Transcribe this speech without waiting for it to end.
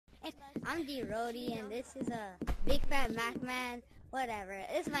I'm D Rody, and this is a Big Fat Mac Man. Whatever.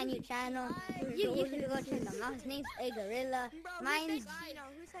 This is my new channel. You should go check them out. His name's A Gorilla. Mine's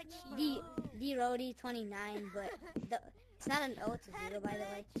D Rody 29, but it's not an O, it's a 0, by the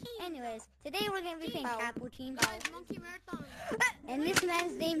way. Anyways, today we're gonna be playing Capuchin. And this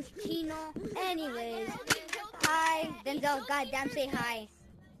man's name's Chino. Anyways, hi. Denzel, goddamn, say hi.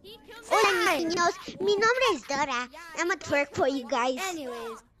 Hola, mis niños. Mi nombre es Dora. I'm a twerk for you guys.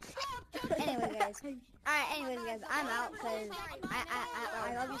 Anyways, guys. Anyways, guys, I'm out because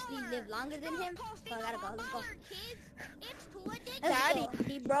I obviously live longer than him, so I gotta go. Let's go.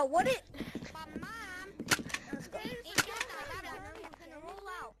 Daddy, bro, what it?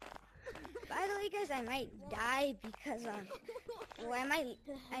 By the way, guys, I might die because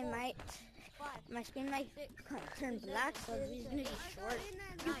my screen might turn black, so this is gonna be short.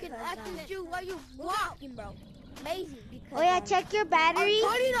 You can actually do while you're walking, bro. Amazing. Because, Oh yeah, check your battery.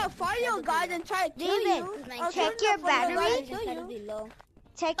 I'm turning off fire, guys, and try to kill David, you. check your battery.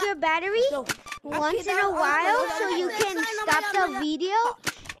 Check your battery once in a while so you can stop the video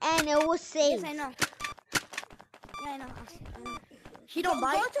and it will save. Yes, I know. Yeah, I know. He don't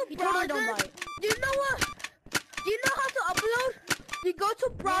bite. He totally don't bite. Do you know what? Do you know how to upload? You go to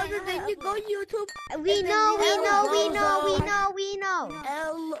browser, then you go YouTube. We know.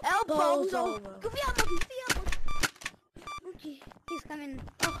 El Bozo. He's coming.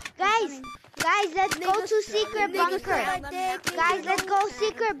 Guys, let's go to secret bunker. Guys, let's go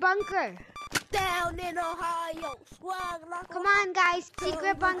secret bunker. Down in Ohio. Swag like Come on, guys,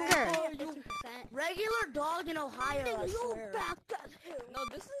 secret bunker. Regular dog in Ohio, I swear. No,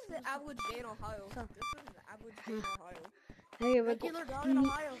 this is the average day in Ohio. This is the average day in Ohio. Hey, Regular dog in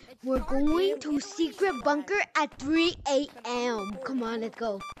Ohio. we're going to secret bunker at 3 a.m. Come on, let's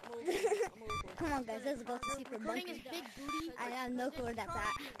go. Come on, guys, let's go to secret bunker. I have no clue where that's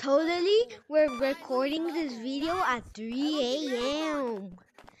at. Totally, we're recording this video at 3 a.m.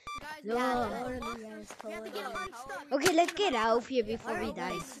 Okay, let's get out of here before we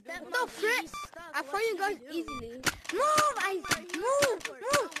die. No, Fritz. I find you guys easily. Move!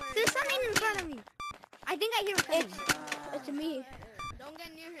 There's something in front of me. I think I hear it coming. It's me. Don't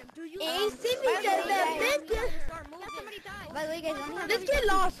get near him. By the way, guys, Let's get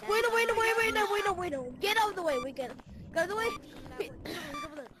lost. Wait. Get out of the way. We get out of the way.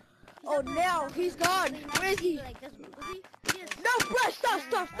 Oh, now he's gone. Where is he? No, bro, stop.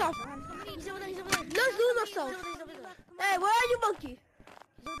 Let's lose ourselves. Hey, where are you, monkey?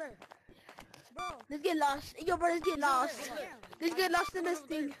 Let's get lost. Yo, bro, let's get lost. Let's get lost in this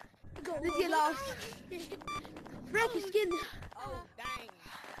thing. Let's get lost. Frank, his skin. Oh, dang.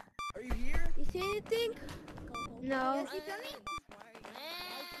 Are you here? You see anything? No, You see me?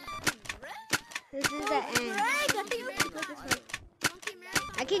 this is the end. Frank, I think you should go this way.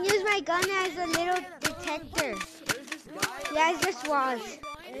 I can use my gun as a little detector. Yeah, it's just walls.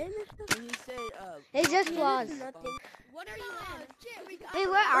 When you say, It's just walls. what are you on? Wait,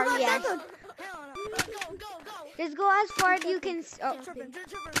 where are we at? Go. Just go as far as you can. Oh.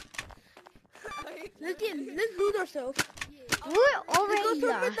 Let's lose ourselves. We're Let's go already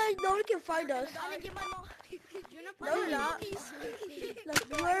somewhere there. that no one can find us. No, we're not.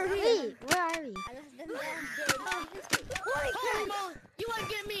 Where are we? Wait, where are we? You want to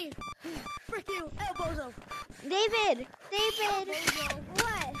get me? Frick you, elbows off. David!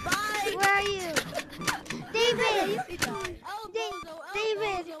 What? Bye. Where are you? David!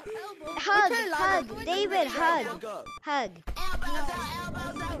 David! Hug! David, hug! Hug!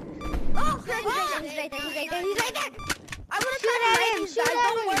 Oh, Frank, He's right there. I would have Shoot at him! Shoot at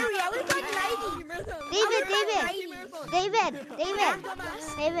Don't him! worry, I would have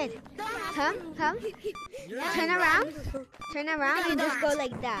David! Come. Turn around and just go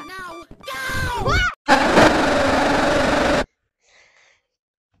like that. Now, go! What?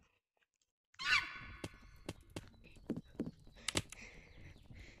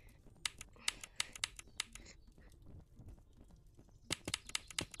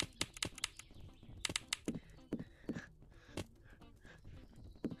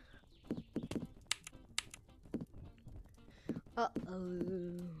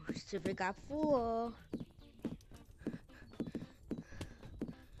 Uh-oh, Super got full.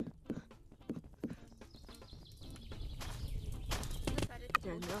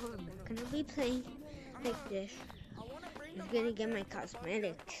 No, I'm not gonna be playing like this. I'm gonna get my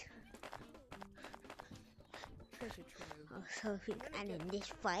cosmetics. Also, if you got in this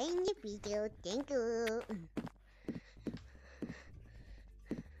fine video, thank you.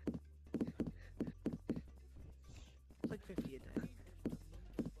 like 50 a day.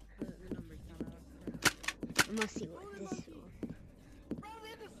 The number's not out. I'm gonna see what this is. Bro, we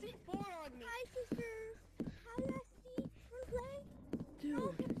have a C4 on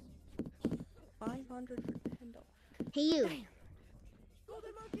Hey you.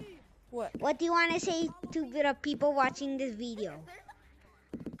 What? What do you want to say to the people watching this video?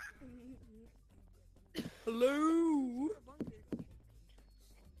 Hello.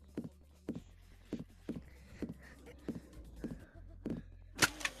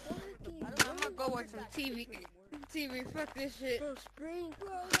 I'm gonna go watch some TV. Fuck this shit. Bro,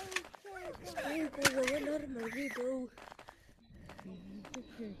 sprinkles are went out of my video.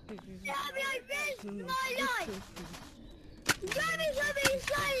 Gabby, I finished my life! Gabby, something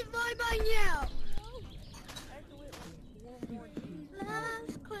inside my mind now!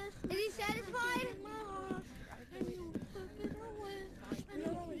 Is he satisfied?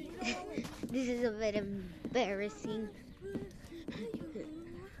 This is a bit embarrassing.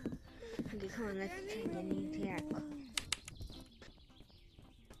 Okay, come on, let's try the new track.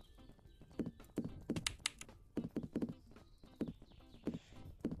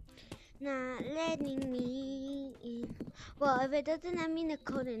 Not letting me in. Well, if it doesn't let me in the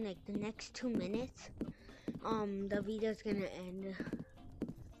code in like the next 2 minutes, the video's gonna end.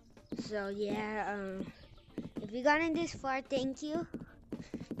 So yeah, if you got in this far, thank you.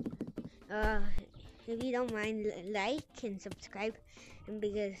 If you don't mind, like and subscribe, and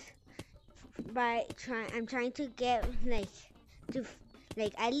because I'm trying to get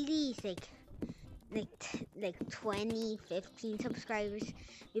at least like 20, 15 subscribers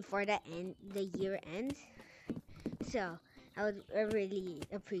before the year ends. So I would really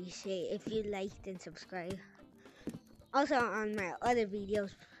appreciate if you liked and subscribe. Also on my other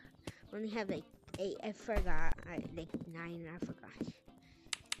videos, I only have like 8. I forgot. Like 9. I forgot.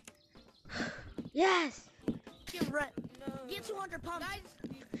 Yes. Get 200 pumps. Guys,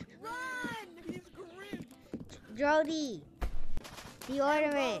 run! He's grim. Jody,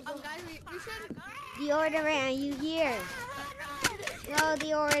 deodorant. Guys, we should. Deodorant, are you here? No,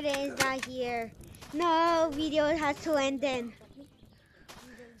 deodorant is not here. No, video has to end then.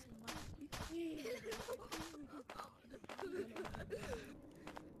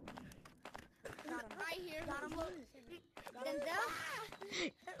 Right here. Denzel?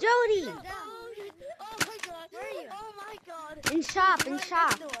 Jody! Denzel? Oh my god. Where are you? Oh my god. In shop. Next to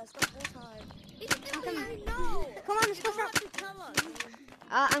us the whole time. No. Come on, let's go shop. Tell us.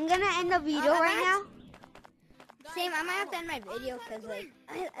 I'm gonna end the video right now. Same, I might have to end my video because like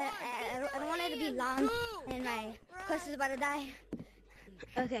I don't want it to be long and my quest is about to die.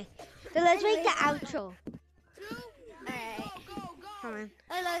 Okay, so let's make the outro. Alright. Come on.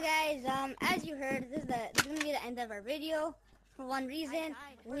 Hello guys, as you heard, this is gonna be the end of our video. For one reason,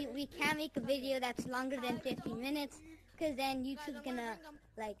 we can't make a video that's longer than 15 minutes because then YouTube's gonna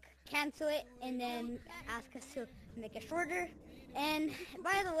like cancel it and then ask us to make it shorter. And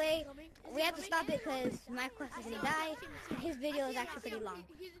by the way, we have to stop it because my quest is gonna die. His video is actually pretty long,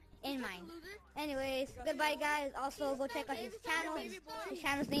 in mine. Anyways, goodbye guys. Also, go check out his channel. His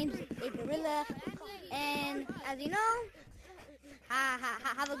channel's name's A Gorilla. And as you know,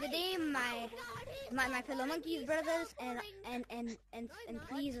 have a good day, my fellow monkeys, brothers, and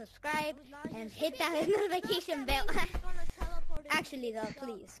please subscribe and hit that notification bell. Actually, though,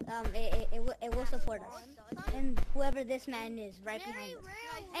 please, it will support us and whoever this man is right behind us.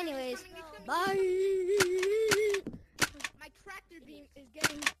 Anyways, bye. My tractor beam is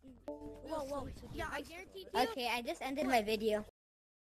getting. Whoa. Yeah, I guarantee. Okay, I just ended my video.